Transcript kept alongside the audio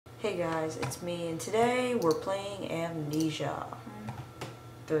Hey guys, it's me, and today we're playing Amnesia.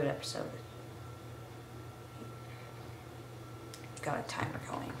 Third episode. Got a timer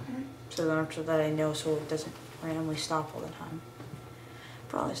going. So then after that I know so it doesn't randomly stop all the time.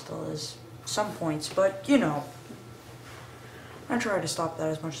 Probably still is some points, but you know. I try to stop that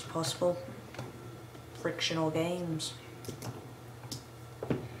as much as possible. Frictional games.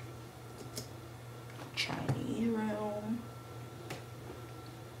 Chinese room.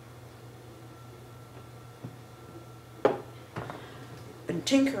 Been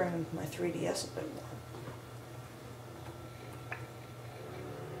tinkering with my 3DS a bit more.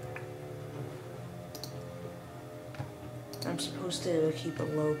 I'm supposed to keep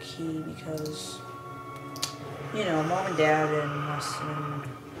it low key because, you know, mom and dad and us and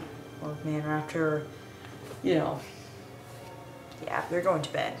man after, you know, yeah, they're going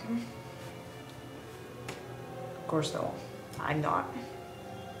to bed. Of course though, I'm not.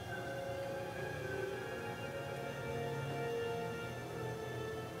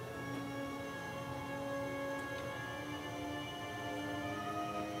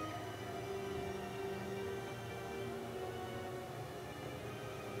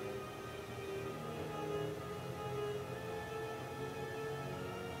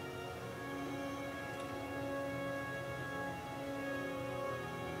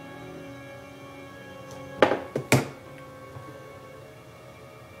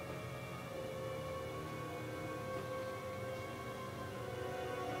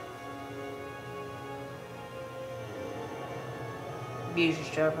 Usually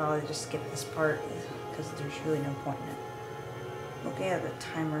should probably just skip this part because there's really no point in it. Looking at the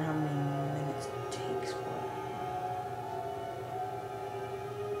timer, how many minutes it takes for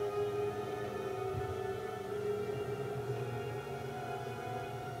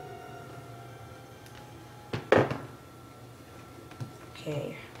it.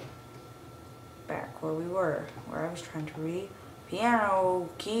 Okay, back where we were, where I was trying to read piano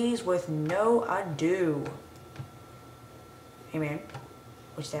keys with no ado. Hey man,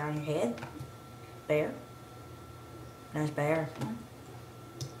 what's that on your head? Bear? Nice bear.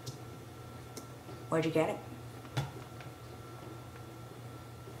 Where'd you get it?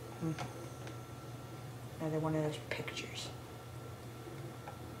 Another one of those pictures.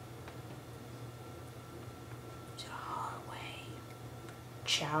 It's a hallway.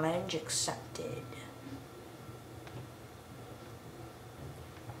 Challenge accepted.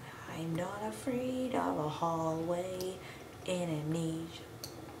 I'm not afraid of a hallway in Amnesia.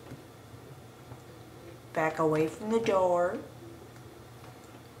 Back away from the door.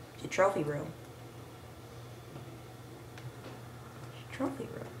 It's a trophy room. It's a trophy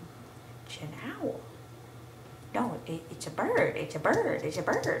room. It's an owl. No, it's a bird. It's a bird. It's a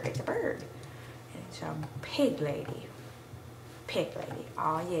bird. It's a bird. And it's a pig lady. Pig lady.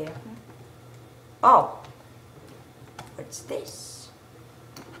 Oh yeah. Oh. What's this?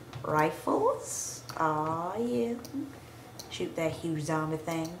 Rifles? Oh yeah. Shoot that huge zombie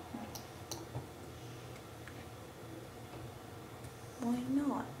thing. Why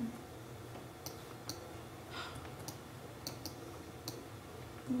not?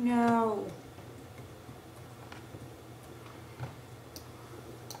 No.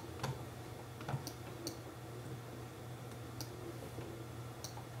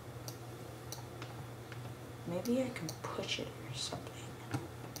 Maybe I can push it or something.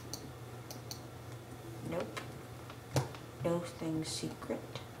 Nope. No thing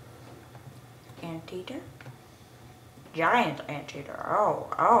secret. Anteater. Giant anteater.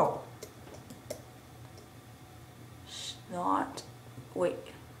 Oh. Snot.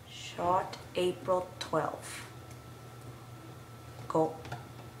 Wait. Shot April 12th. Go.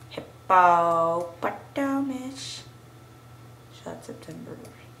 Hippopotamus. Shot September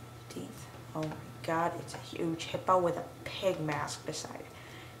 15th. Oh my god, it's a huge hippo with a pig mask beside it.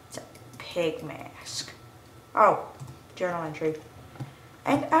 It's a pig mask. Oh, journal entry.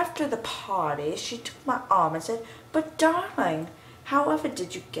 And after the party, she took my arm and said, "But darling, however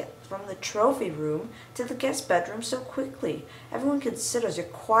did you get from the trophy room to the guest bedroom so quickly? Everyone considers you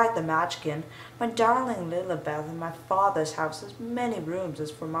quite the Magican. My darling Lilibeth, in my father's house has many rooms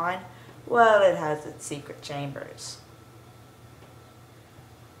as for mine. Well, it has its secret chambers."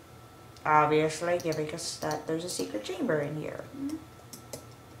 Obviously, giving us that there's a secret chamber in here.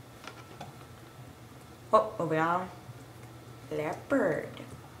 Oh, moving on. Leopard.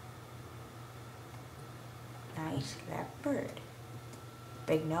 Nice leopard.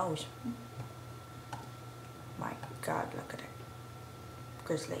 Big nose. My god, look at it.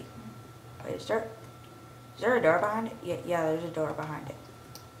 Grizzly. Wait, is there a door behind it? Yeah, there's a door behind it.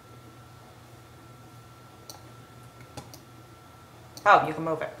 Oh, you can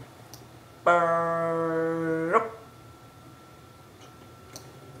move it. Brrrr.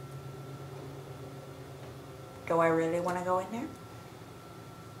 Do I really want to go in there?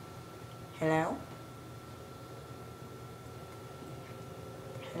 Hello?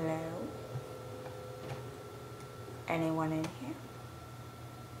 Hello? Anyone in here?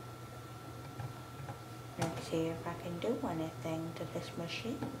 Let's see if I can do anything to this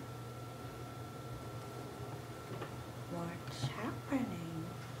machine. What's happening?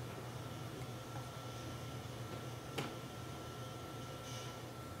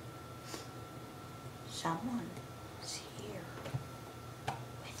 Someone's here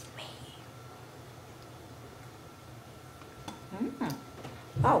with me.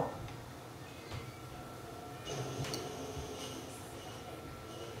 Oh.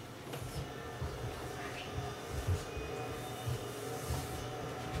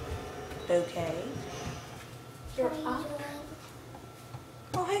 Okay. You're up.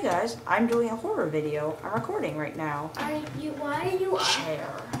 Oh, hey guys. I'm doing a horror video. I'm recording right now. Why are you up? Chair.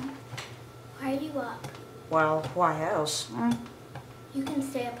 Why are you up? Well, why else? You can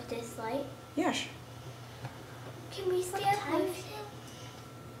stay up with this light. Yes. Can we stay up with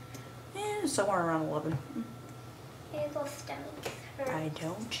Somewhere around 11. Hazel's stomach hurts. I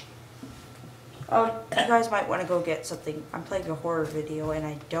don't. Oh, you guys might want to go get something. I'm playing a horror video and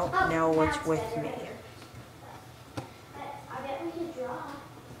I don't know what's that's with better, me. I bet we could draw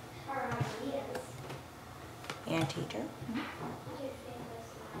our ideas. And teacher. We could think of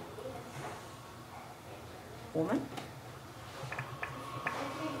some ideas. Woman.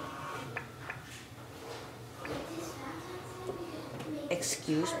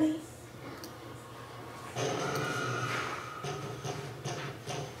 Excuse me?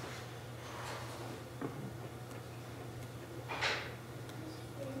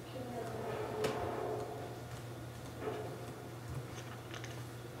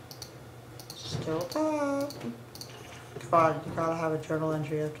 Still talk. God, you gotta have a journal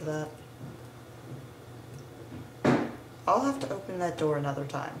entry after that. I'll have to open that door another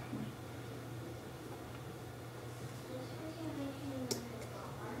time.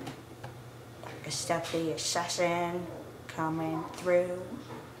 Step the assassin coming through.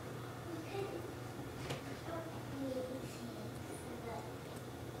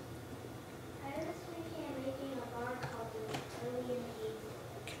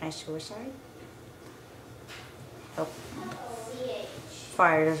 Can I suicide? Oh.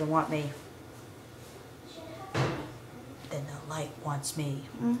 Fire doesn't want me. Then the light wants me.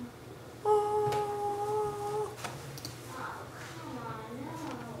 Oh.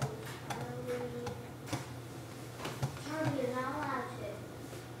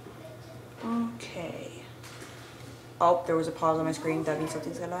 Okay. Oh, there was a pause on my screen. That means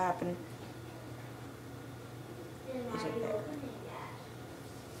something's gonna happen. Is it there?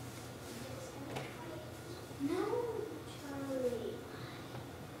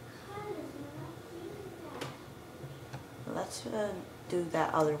 Let's do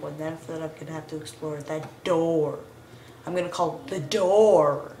that other one. Then after that, I'm gonna have to explore that door. I'm gonna call it the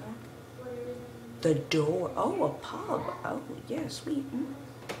door. The door. Oh, a pub. Oh, yeah, sweet.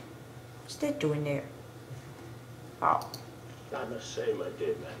 What's that doing there? Oh. I must say, my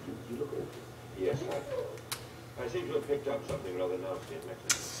dear man, you look awful. Yes, I seem to have picked up something rather nasty in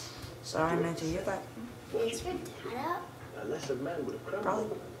Mexico. Sorry, I meant to hear that. Is your dad up? Unless a man would have crumbled.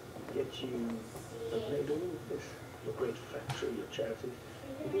 Probably. Yet you have made all of this. Your great factory, your charities.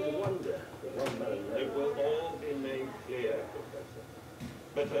 It is a wonder that one man alone. It will all be made clear, Professor.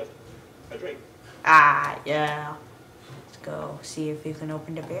 But first, a drink. Ah, yeah. Let's go see if you can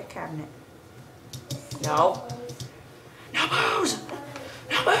open the beer cabinet. No. No booze!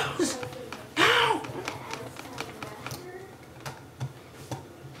 No booze! No!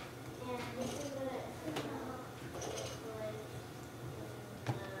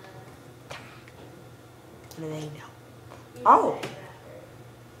 What do they know? Oh!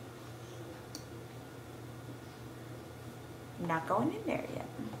 I'm not going in there yet.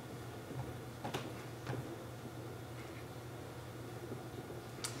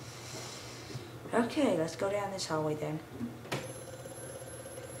 Okay, let's go down this hallway then.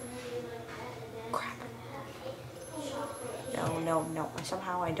 Crap. No.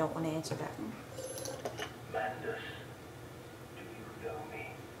 Somehow I don't want to answer that. Mandus, do you know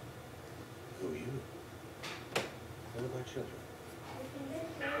me? Who are you? One of my children.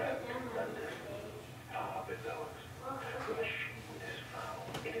 Trapped in Mandus, far below us. The machine is found.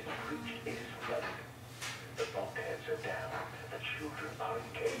 It is breached. It is flooded. The bulkheads are down. The children are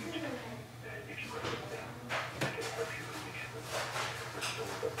engaged. If you will help me, I can help you release them.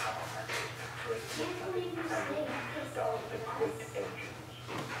 Restore the power that is. Free the flooding. Start the great engine.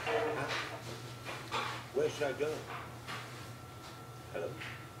 should I go? Hello?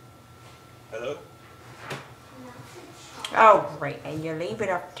 Hello? Oh, great, and you leave it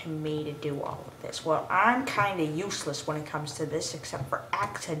up to me to do all of this. Well, I'm kind of useless when it comes to this, except for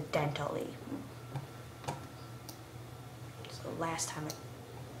accidentally. So last time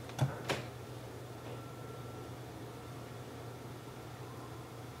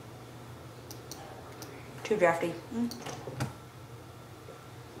too drafty.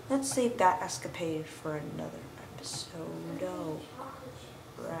 Let's save that escapade for another episode. Oh,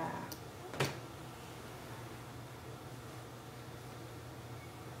 crap.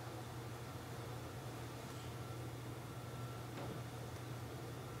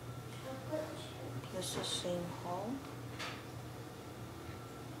 This is the same hall.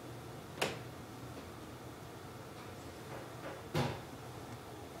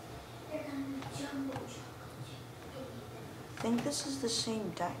 I think this is the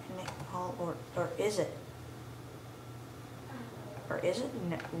same dining hall, or is it? Or is it?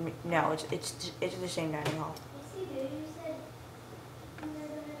 No, it's the same dining hall.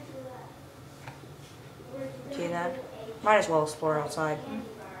 See that? Might as well explore outside.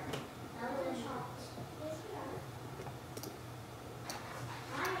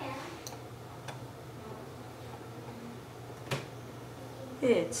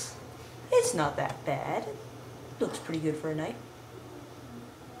 It's not that bad. It looks pretty good for a night.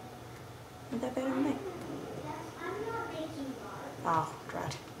 Not that bad of a night. Oh,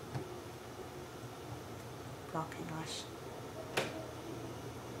 drat. Blocking us.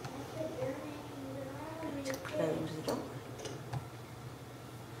 Let's close the door.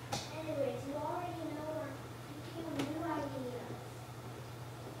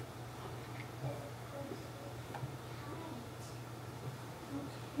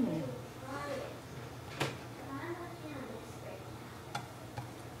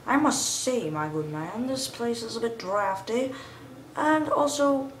 I must say, my good man, this place is a bit drafty, and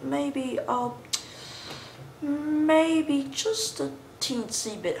also maybe just a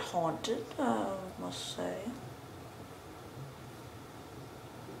teensy bit haunted, I must say.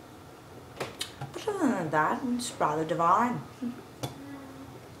 But other than that, it's rather divine.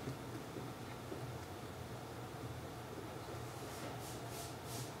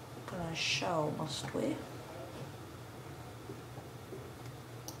 Put on a show, must we?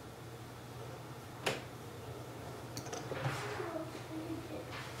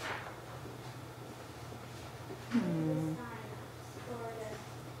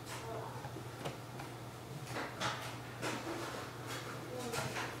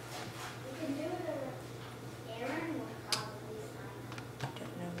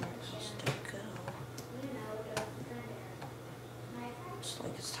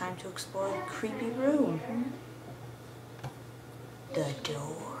 Time to explore the creepy room. The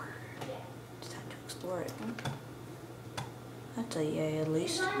door. It's time to explore it. That's a yay, at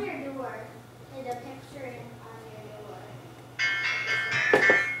least. It's on your door. The picture on your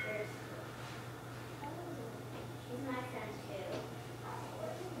door. She's my friend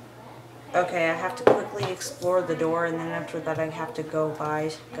too. Okay, I have to quickly explore the door, and then after that I have to go,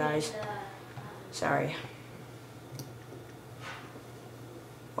 guys. Sorry.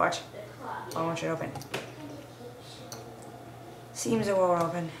 Watch. I want you to open. Seems it won't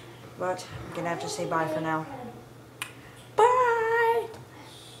open, but I'm gonna have to say bye for now. Bye!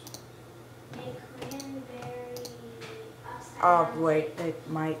 Oh, wait, it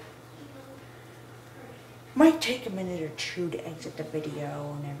might take a minute or two to exit the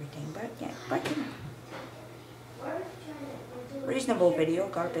video and everything, but yeah, you know. Reasonable video,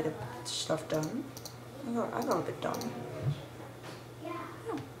 got a bit of stuff done. I got a bit done.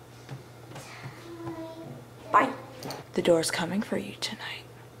 Bye. The door's coming for you tonight.